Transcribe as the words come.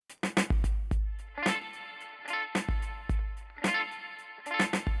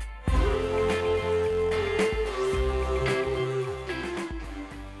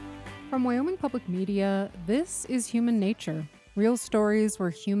From Wyoming Public Media, this is Human Nature, real stories where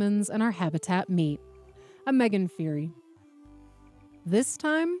humans and our habitat meet. I'm Megan Feary. This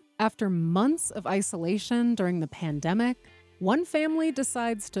time, after months of isolation during the pandemic, one family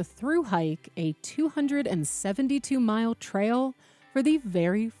decides to thru-hike a 272-mile trail for the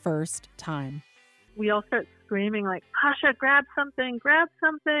very first time. We all start screaming like, Pasha, grab something, grab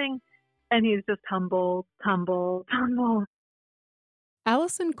something. And he's just tumble, tumble, tumble.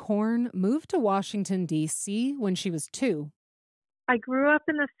 Allison Korn moved to Washington, D.C. when she was 2. I grew up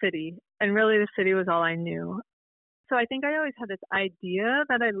in the city, and really the city was all I knew. So I think I always had this idea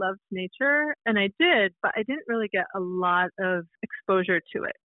that I loved nature, and I did, but I didn't really get a lot of exposure to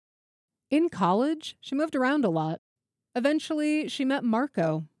it. In college, she moved around a lot. Eventually, she met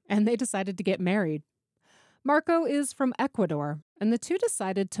Marco, and they decided to get married. Marco is from Ecuador, and the two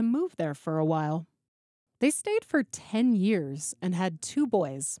decided to move there for a while. They stayed for 10 years and had 2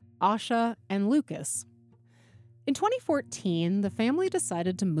 boys, Asha and Lucas. In 2014, the family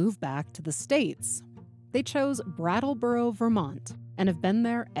decided to move back to the States. They chose Brattleboro, Vermont, and have been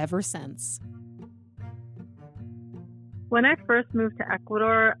there ever since. When I first moved to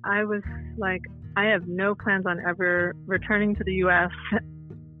Ecuador, I was like, I have no plans on ever returning to the U.S.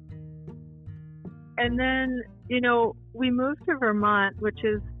 And then, we moved to Vermont, which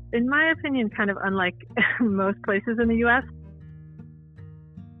is, in my opinion, kind of unlike most places in the U.S.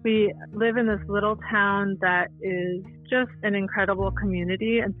 We live in this little town that is just an incredible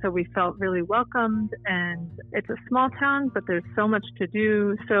community, and so we felt really welcomed, and it's a small town, but there's so much to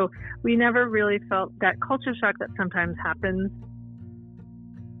do, so we never really felt that culture shock that sometimes happens.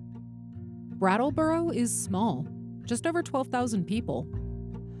 Brattleboro is small, just over 12,000 people.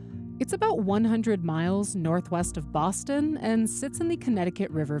 It's about 100 miles northwest of Boston and sits in the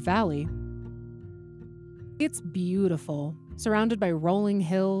Connecticut River Valley. It's beautiful, surrounded by rolling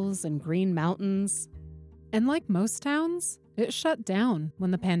hills and green mountains. And like most towns, it shut down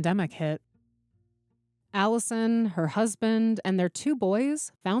when the pandemic hit. Allison, her husband, and their 2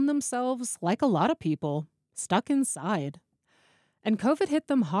 boys found themselves, like a lot of people, stuck inside. And COVID hit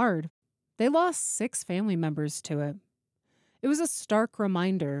them hard. They lost 6 family members to it. It was a stark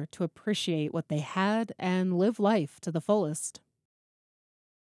reminder to appreciate what they had and live life to the fullest.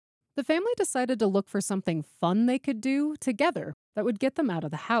 The family decided to look for something fun they could do together that would get them out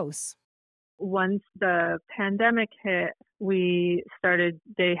of the house. Once the pandemic hit, we started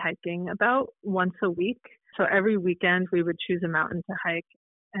day hiking about once a week. So every weekend we would choose a mountain to hike,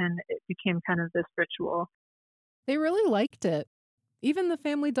 and it became kind of this ritual. They really liked it. Even the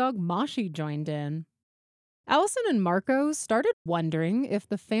family dog Moshi joined in. Allison and Marco started wondering if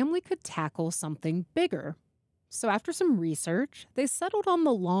the family could tackle something bigger. So after some research, they settled on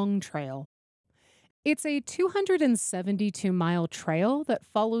the Long Trail. It's a 272-mile trail that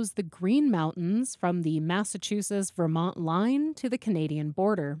follows the Green Mountains from the Massachusetts-Vermont line to the Canadian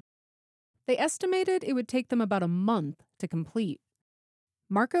border. They estimated it would take them about a month to complete.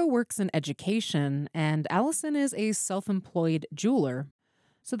 Marco works in education, and Allison is a self-employed jeweler,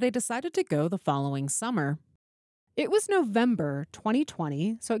 so they decided to go the following summer. It was November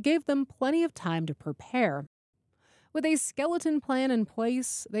 2020, so it gave them plenty of time to prepare. With a skeleton plan in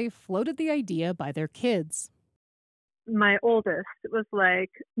place, they floated the idea by their kids. My oldest was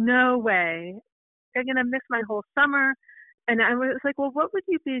like, no way. I'm going to miss my whole summer. And I was like, well, what would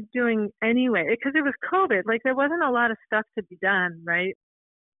you be doing anyway? Because it was COVID. Like, there wasn't a lot of stuff to be done, right?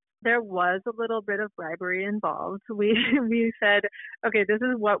 There was a little bit of bribery involved. We said, okay, this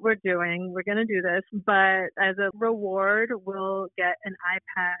is what we're doing. We're going to do this. But as a reward, we'll get an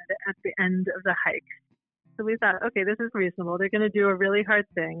iPad at the end of the hike. So we thought, okay, this is reasonable. They're going to do a really hard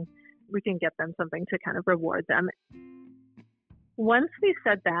thing. We can get them something to kind of reward them. Once we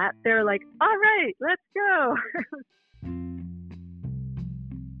said that, they're like, all right, let's go.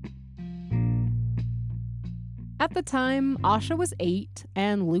 At the time, Asha was 8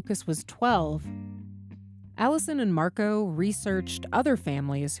 and Lucas was 12. Allison and Marco researched other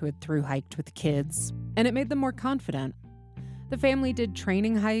families who had thru-hiked with kids, and it made them more confident. The family did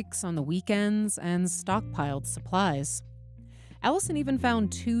training hikes on the weekends and stockpiled supplies. Allison even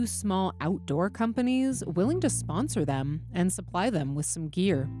found 2 small outdoor companies willing to sponsor them and supply them with some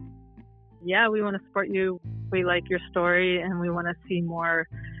gear. Yeah, we want to support you. We like your story, and we want to see more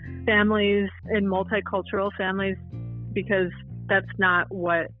families and multicultural families, because that's not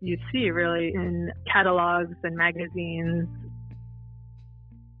what you see really in catalogs and magazines.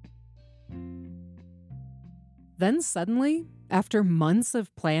 Then suddenly, after months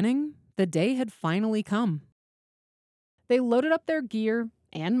of planning, the day had finally come. They loaded up their gear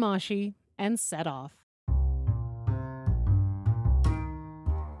and Moshi and set off.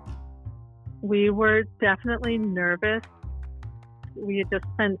 We were definitely nervous. We had just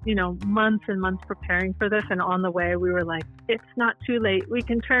spent, months and months preparing for this. And on the way, we were like, it's not too late. We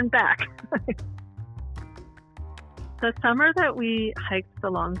can turn back. The summer that we hiked the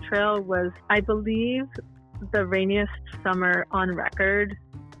long trail was, I believe, the rainiest summer on record.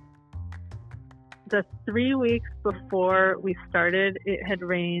 The 3 weeks before we started, it had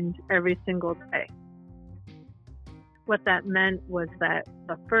rained every single day. What that meant was that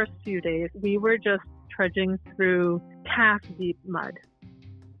the first few days, we were just trudging through calf-deep mud.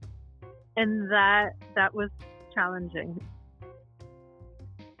 And that was challenging.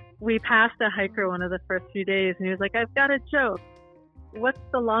 We passed a hiker one of the first few days, and he was like, I've got a joke. What's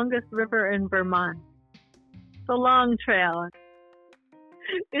the longest river in Vermont? The Long Trail.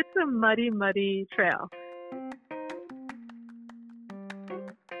 It's a muddy, muddy trail.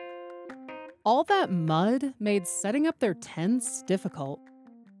 All that mud made setting up their tents difficult.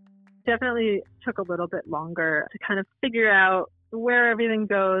 Definitely took a little bit longer to kind of figure out where everything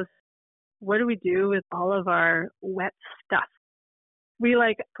goes. What do we do with all of our wet stuff? We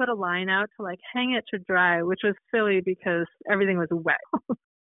put a line out to hang it to dry, which was silly because everything was wet.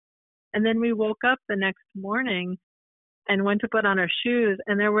 And then we woke up the next morning and went to put on our shoes,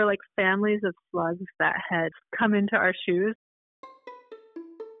 and there were families of slugs that had come into our shoes.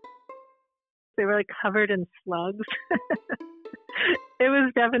 They were covered in slugs. It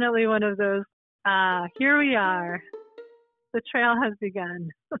was definitely one of those, here we are. The trail has begun.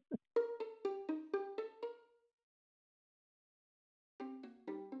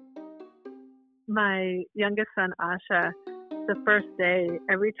 My youngest son, Asha, the first day,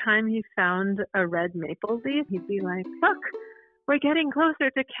 every time he found a red maple leaf, he'd be like, look, we're getting closer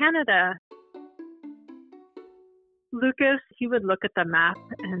to Canada. Lucas, he would look at the map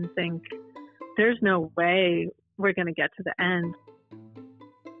and think, there's no way we're going to get to the end.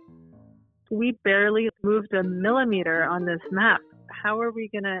 We barely moved a millimeter on this map. How are we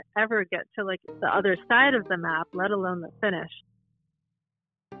going to ever get to the other side of the map, let alone the finish?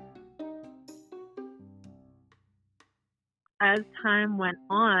 As time went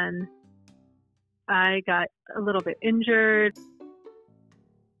on, I got a little bit injured.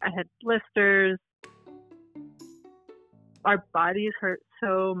 I had blisters. Our bodies hurt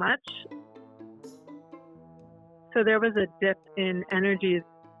so much. So there was a dip in energy.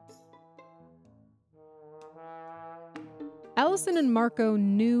 Allison and Marco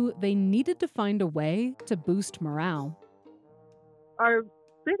knew they needed to find a way to boost morale. Our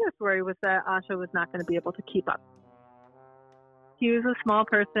biggest worry was that Asha was not going to be able to keep up. He was a small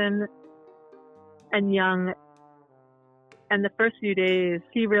person and young, and the first few days,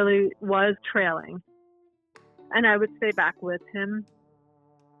 he really was trailing. And I would stay back with him.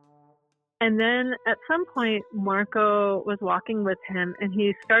 And then at some point, Marco was walking with him, and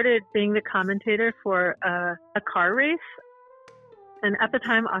he started being the commentator for a car race. And at the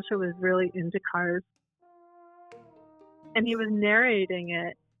time, Asha was really into cars. And he was narrating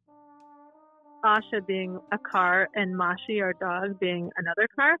it, Asha being a car and Moshi, our dog, being another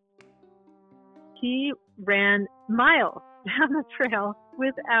car. He ran miles down the trail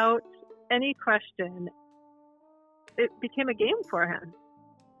without any question. It became a game for him.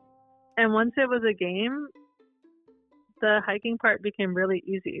 And once it was a game, the hiking part became really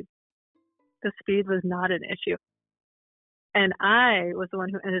easy. The speed was not an issue. And I was the one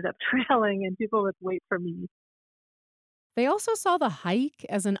who ended up trailing, and people would wait for me. They also saw the hike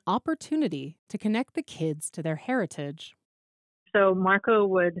as an opportunity to connect the kids to their heritage. So Marco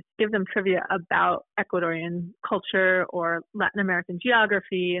would give them trivia about Ecuadorian culture or Latin American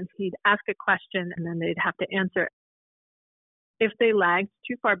geography, and he'd ask a question, and then they'd have to answer it. If they lagged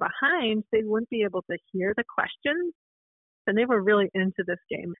too far behind, they wouldn't be able to hear the questions, and they were really into this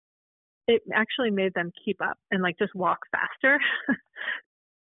game. It actually made them keep up and just walk faster.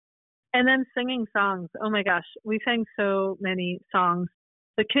 And then singing songs. Oh my gosh, we sang so many songs.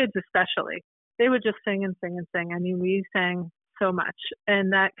 The kids especially. They would just sing and sing and sing. I mean, we sang so much,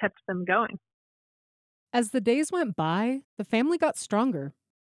 and that kept them going. As the days went by, the family got stronger.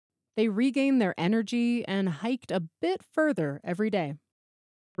 They regained their energy and hiked a bit further every day.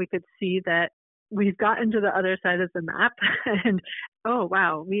 We could see that we've gotten to the other side of the map, and oh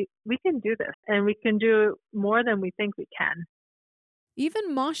wow, we can do this, and we can do more than we think we can.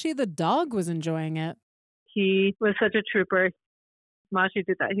 Even Moshi the dog was enjoying it. He was such a trooper. Moshi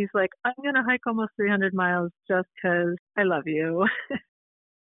did that. He's like, I'm going to hike almost 300 miles just because I love you.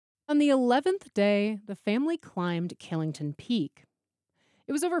 On the 11th day, the family climbed Killington Peak.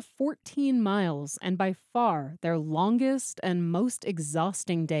 It was over 14 miles and by far their longest and most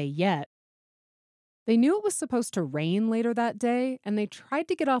exhausting day yet. They knew it was supposed to rain later that day, and they tried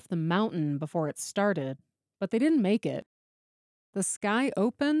to get off the mountain before it started, but they didn't make it. The sky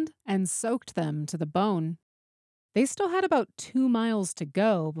opened and soaked them to the bone. They still had about 2 miles to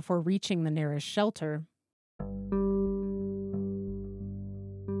go before reaching the nearest shelter.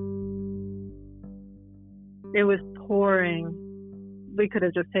 It was pouring. We could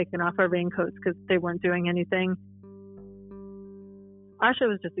have just taken off our raincoats because they weren't doing anything. Asha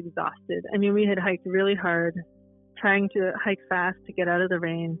was just exhausted. I mean, we had hiked really hard, trying to hike fast to get out of the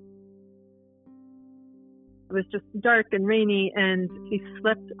rain. It was just dark and rainy, and he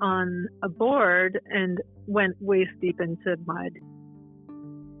slipped on a board and went waist deep into mud.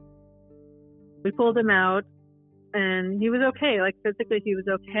 We pulled him out, and he was okay. Like, physically, he was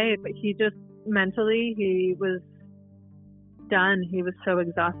okay, but he just mentally, he was done. He was so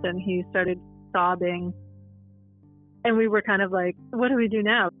exhausted. He started sobbing. And we were kind of like, what do we do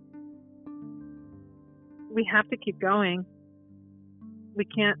now? We have to keep going. We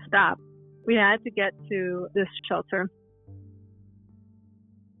can't stop. We had to get to this shelter.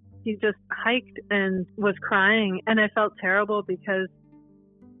 He just hiked and was crying, and I felt terrible because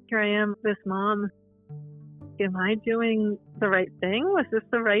here I am, this mom. Am I doing the right thing? Was this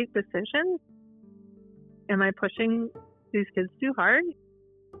the right decision? Am I pushing these kids too hard?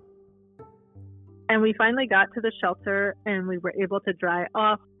 And we finally got to the shelter, and we were able to dry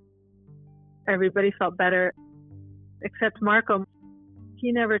off. Everybody felt better, except Marco.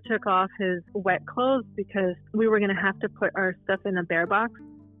 He never took off his wet clothes because we were going to have to put our stuff in a bear box.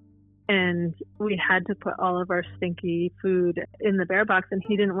 And we had to put all of our stinky food in the bear box, and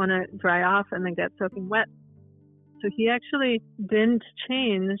he didn't want to dry off and then get soaking wet. So he actually didn't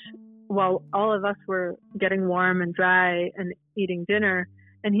change while all of us were getting warm and dry and eating dinner.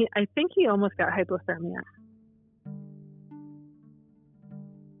 And I think he almost got hypothermia.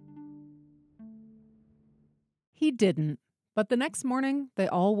 He didn't, but the next morning, they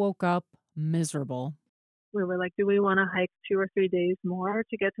all woke up miserable. We were like, do we want to hike 2 or 3 days more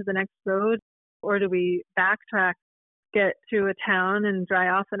to get to the next road? Or do we backtrack, get to a town and dry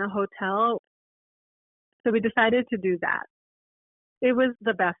off in a hotel? So we decided to do that. It was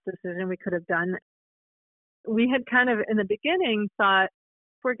the best decision we could have done. We had kind of, in the beginning, thought,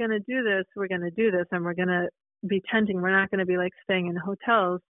 if we're going to do this, we're going to do this, and we're going to be tenting. We're not going to be like staying in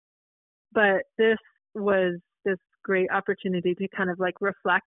hotels. But this was this great opportunity to kind of like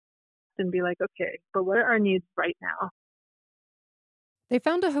reflect and be like, okay, but what are our needs right now? They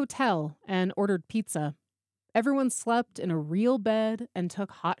found a hotel and ordered pizza. Everyone slept in a real bed and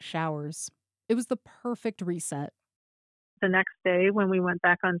took hot showers. It was the perfect reset. The next day when we went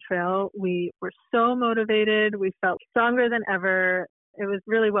back on trail, we were so motivated. We felt stronger than ever. It was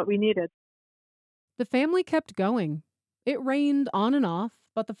really what we needed. The family kept going. It rained on and off,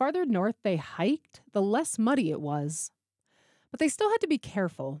 but the farther north they hiked, the less muddy it was. But they still had to be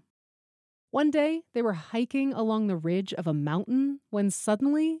careful. One day, they were hiking along the ridge of a mountain when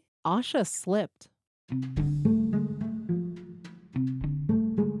suddenly, Asha slipped.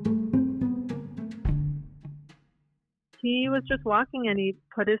 He was just walking and he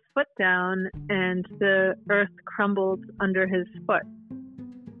put his foot down and the earth crumbled under his foot.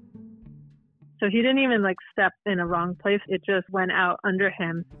 So he didn't even like step in a wrong place. It just went out under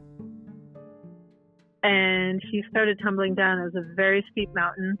him. And he started tumbling down. It was a very steep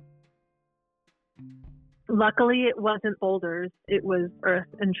mountain. Luckily, it wasn't boulders. It was earth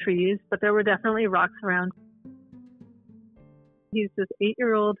and trees, but there were definitely rocks around. He's this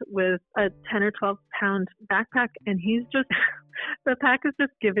 8-year-old with a 10 or 12 pound backpack, and he's just, the pack is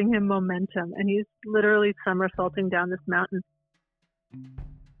just giving him momentum, and he's literally somersaulting down this mountain.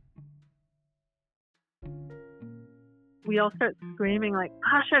 We all start screaming like,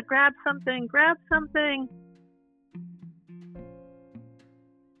 Asha, grab something, grab something.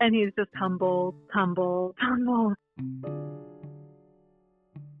 And he's just tumble, tumble, tumble.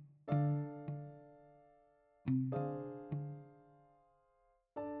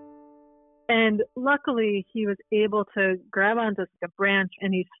 And luckily, he was able to grab onto a branch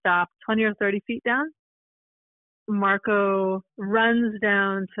and he stopped 20 or 30 feet down. Marco runs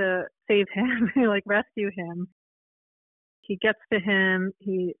down to save him, like rescue him. He gets to him.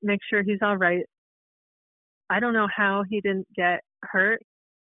 He makes sure he's all right. I don't know how he didn't get hurt.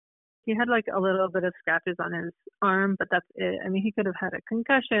 He had like a little bit of scratches on his arm, but that's it. I mean, he could have had a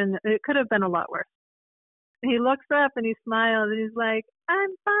concussion. It could have been a lot worse. He looks up and he smiles and he's like, I'm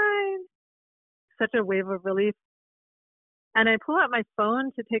fine. Such a wave of relief. And I pull out my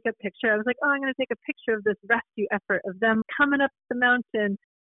phone to take a picture. I was like, oh, I'm going to take a picture of this rescue effort of them coming up the mountain.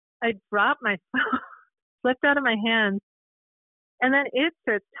 I dropped my phone, slipped out of my hand. And then it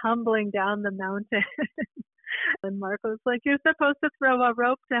starts tumbling down the mountain. And Marco's like, you're supposed to throw a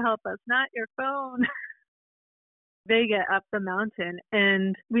rope to help us, not your phone. They get up the mountain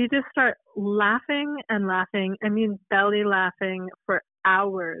and we just start laughing and laughing. I mean, belly laughing for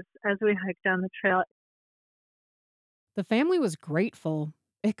hours as we hike down the trail. The family was grateful.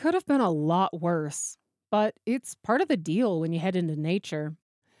 It could have been a lot worse, but it's part of the deal when you head into nature.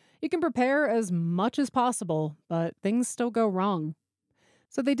 You can prepare as much as possible, but things still go wrong.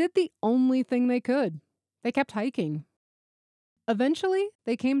 So they did the only thing they could. They kept hiking. Eventually,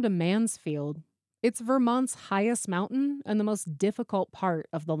 they came to Mansfield. It's Vermont's highest mountain and the most difficult part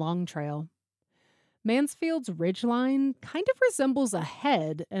of the long trail. Mansfield's ridgeline kind of resembles a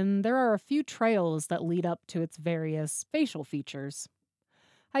head, and there are a few trails that lead up to its various facial features.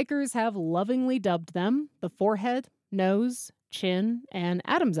 Hikers have lovingly dubbed them the forehead, nose, chin, and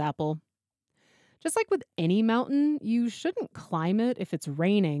Adam's apple. Just like with any mountain, you shouldn't climb it if it's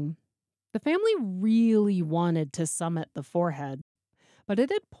raining. The family really wanted to summit the forehead, but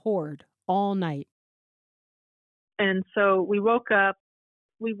it had poured all night. And so we woke up,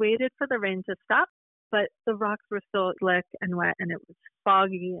 we waited for the rain to stop, but the rocks were still slick and wet and it was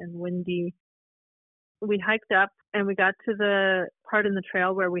foggy and windy. We hiked up and we got to the part in the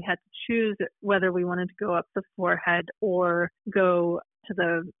trail where we had to choose whether we wanted to go up the forehead or go to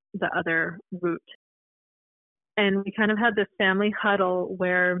the other route. And we kind of had this family huddle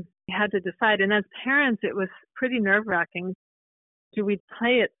where we had to decide. And as parents, it was pretty nerve-wracking. Do we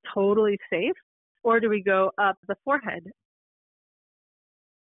play it totally safe or do we go up the forehead?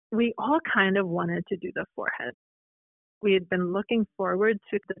 We all kind of wanted to do the forehead. We had been looking forward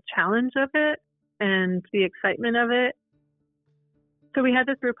to the challenge of it and the excitement of it. So we had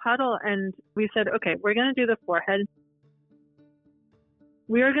this group huddle and we said, okay, we're going to do the forehead.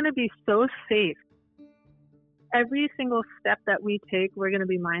 We are going to be so safe. Every single step that we take, we're going to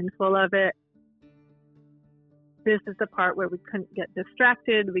be mindful of it. This is the part where we couldn't get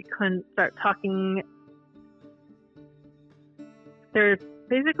distracted. We couldn't start talking. There's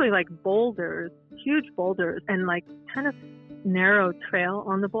basically like boulders, huge boulders, and like kind of narrow trail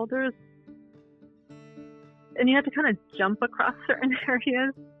on the boulders. And you had to kind of jump across certain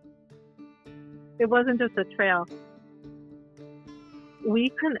areas. It wasn't just a trail. We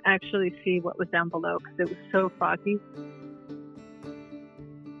couldn't actually see what was down below because it was so foggy.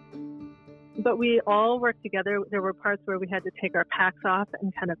 But we all worked together. There were parts where we had to take our packs off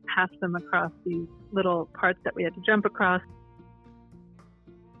and kind of pass them across these little parts that we had to jump across.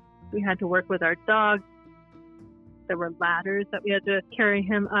 We had to work with our dog. There were ladders that we had to carry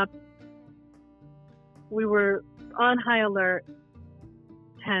him up. We were on high alert,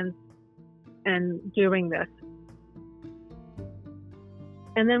 tense, and doing this.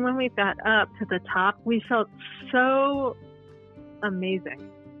 And then when we got up to the top, we felt so amazing.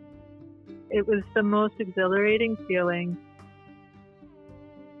 It was the most exhilarating feeling.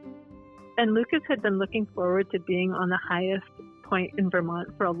 And Lucas had been looking forward to being on the highest point in Vermont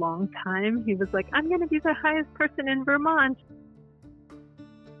for a long time. He was like, I'm going to be the highest person in Vermont.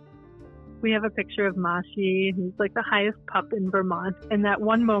 We have a picture of Moshi, who's like the highest pup in Vermont, in that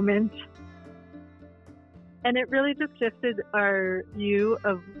one moment. And it really just shifted our view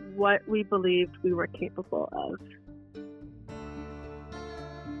of what we believed we were capable of.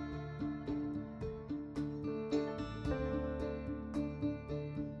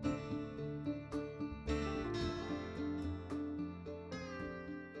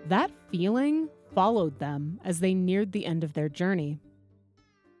 That feeling followed them as they neared the end of their journey.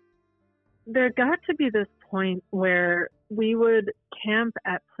 There got to be this point where we would camp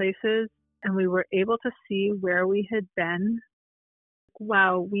at places and we were able to see where we had been.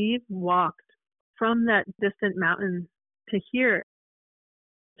 Wow, we've walked from that distant mountain to here,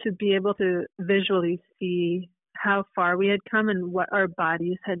 to be able to visually see how far we had come and what our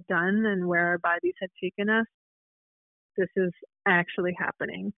bodies had done and where our bodies had taken us. This is actually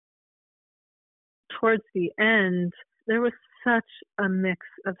happening. Towards the end, there was such a mix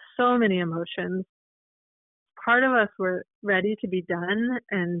of so many emotions. Part of us were ready to be done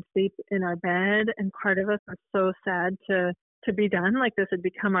and sleep in our bed, and part of us were so sad to be done, like this had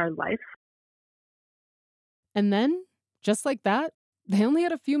become our life. And then, just like that, they only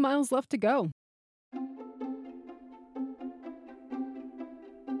had a few miles left to go.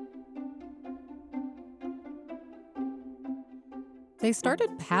 They started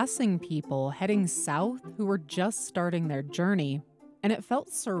passing people heading south who were just starting their journey, and it felt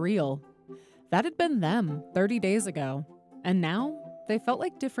surreal. That had been them 30 days ago, and now they felt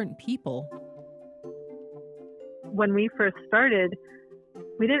like different people. When we first started,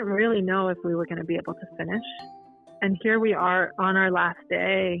 we didn't really know if we were going to be able to finish. And here we are on our last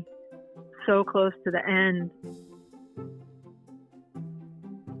day, so close to the end.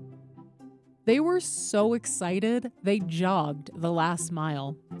 They were so excited, they jogged the last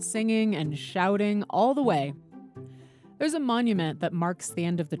mile, singing and shouting all the way. There's a monument that marks the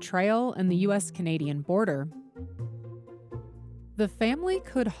end of the trail and the US-Canadian border. The family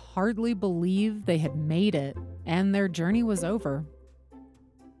could hardly believe they had made it, and their journey was over.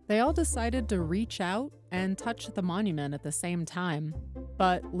 They all decided to reach out and touch the monument at the same time,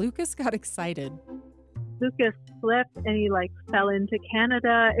 but Lucas got excited. Lucas slipped and he fell into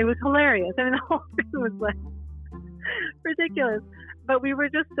Canada. It was hilarious. I mean, the whole thing was ridiculous. But we were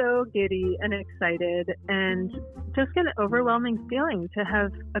just so giddy and excited and just an overwhelming feeling to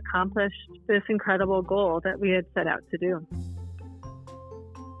have accomplished this incredible goal that we had set out to do.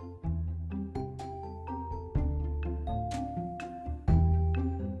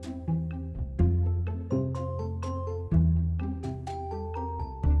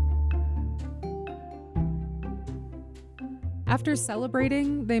 After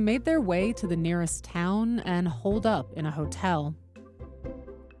celebrating, they made their way to the nearest town and holed up in a hotel.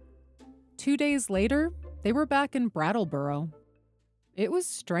 2 days later, they were back in Brattleboro. It was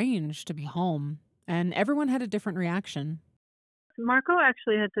strange to be home, and everyone had a different reaction. Marco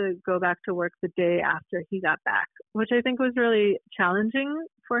actually had to go back to work the day after he got back, which I think was really challenging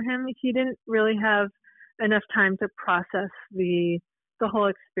for him. He didn't really have enough time to process the whole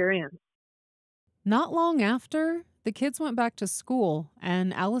experience. Not long after, the kids went back to school,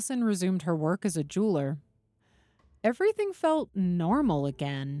 and Allison resumed her work as a jeweler. Everything felt normal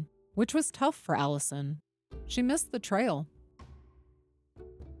again, which was tough for Allison. She missed the trail.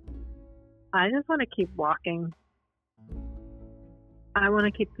 I just want to keep walking. I want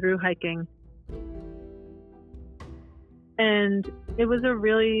to keep through hiking. And it was a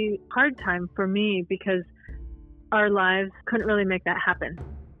really hard time for me because our lives couldn't really make that happen.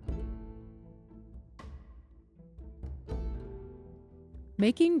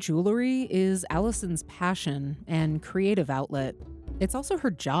 Making jewelry is Allison's passion and creative outlet. It's also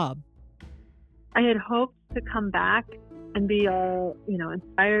her job. I had hoped to come back and be all,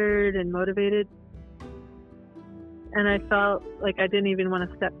 inspired and motivated. And I felt like I didn't even want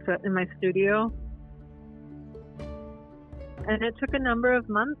to step foot in my studio. And it took a number of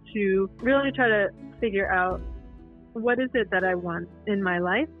months to really try to figure out what is it that I want in my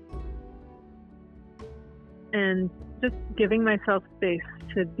life. And just giving myself space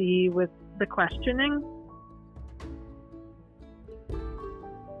to be with the questioning.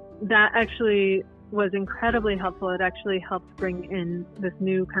 That actually was incredibly helpful. It actually helped bring in this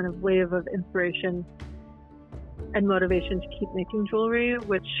new kind of wave of inspiration and motivation to keep making jewelry,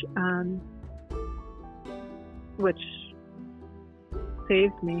 which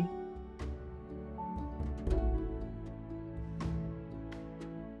saved me.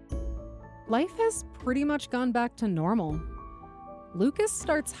 Life has pretty much gone back to normal. Lucas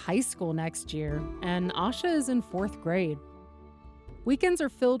starts high school next year, and Asha is in 4th grade. Weekends are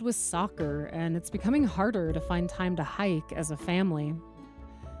filled with soccer, and it's becoming harder to find time to hike as a family.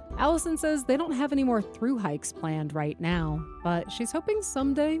 Allison says they don't have any more thru hikes planned right now, but she's hoping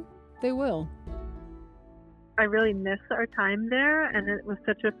someday they will. I really miss our time there, and it was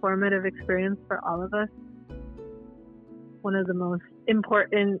such a formative experience for all of us. One of the most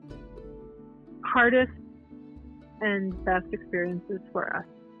important, hardest, and best experiences for us.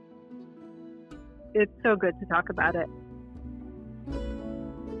 It's so good to talk about it.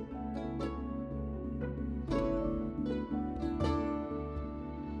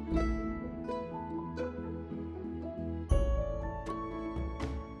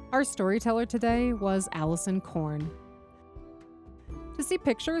 Our storyteller today was Allison Korn. To see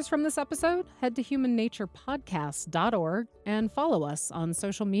pictures from this episode, head to humannaturepodcast.org and follow us on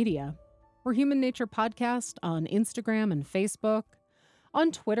social media. We're Human Nature Podcast on Instagram and Facebook.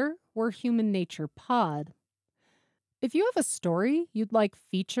 On Twitter, we're Human Nature Pod. If you have a story you'd like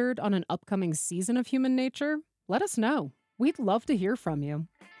featured on an upcoming season of Human Nature, let us know. We'd love to hear from you.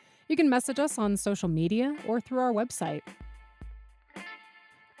 You can message us on social media or through our website.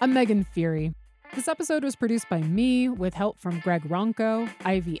 I'm Megan Fury. This episode was produced by me with help from Greg Ronco,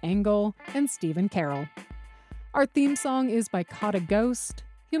 Ivy Engel, and Stephen Carroll. Our theme song is by Caught a Ghost.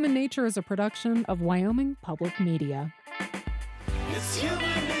 Human Nature is a production of Wyoming Public Media.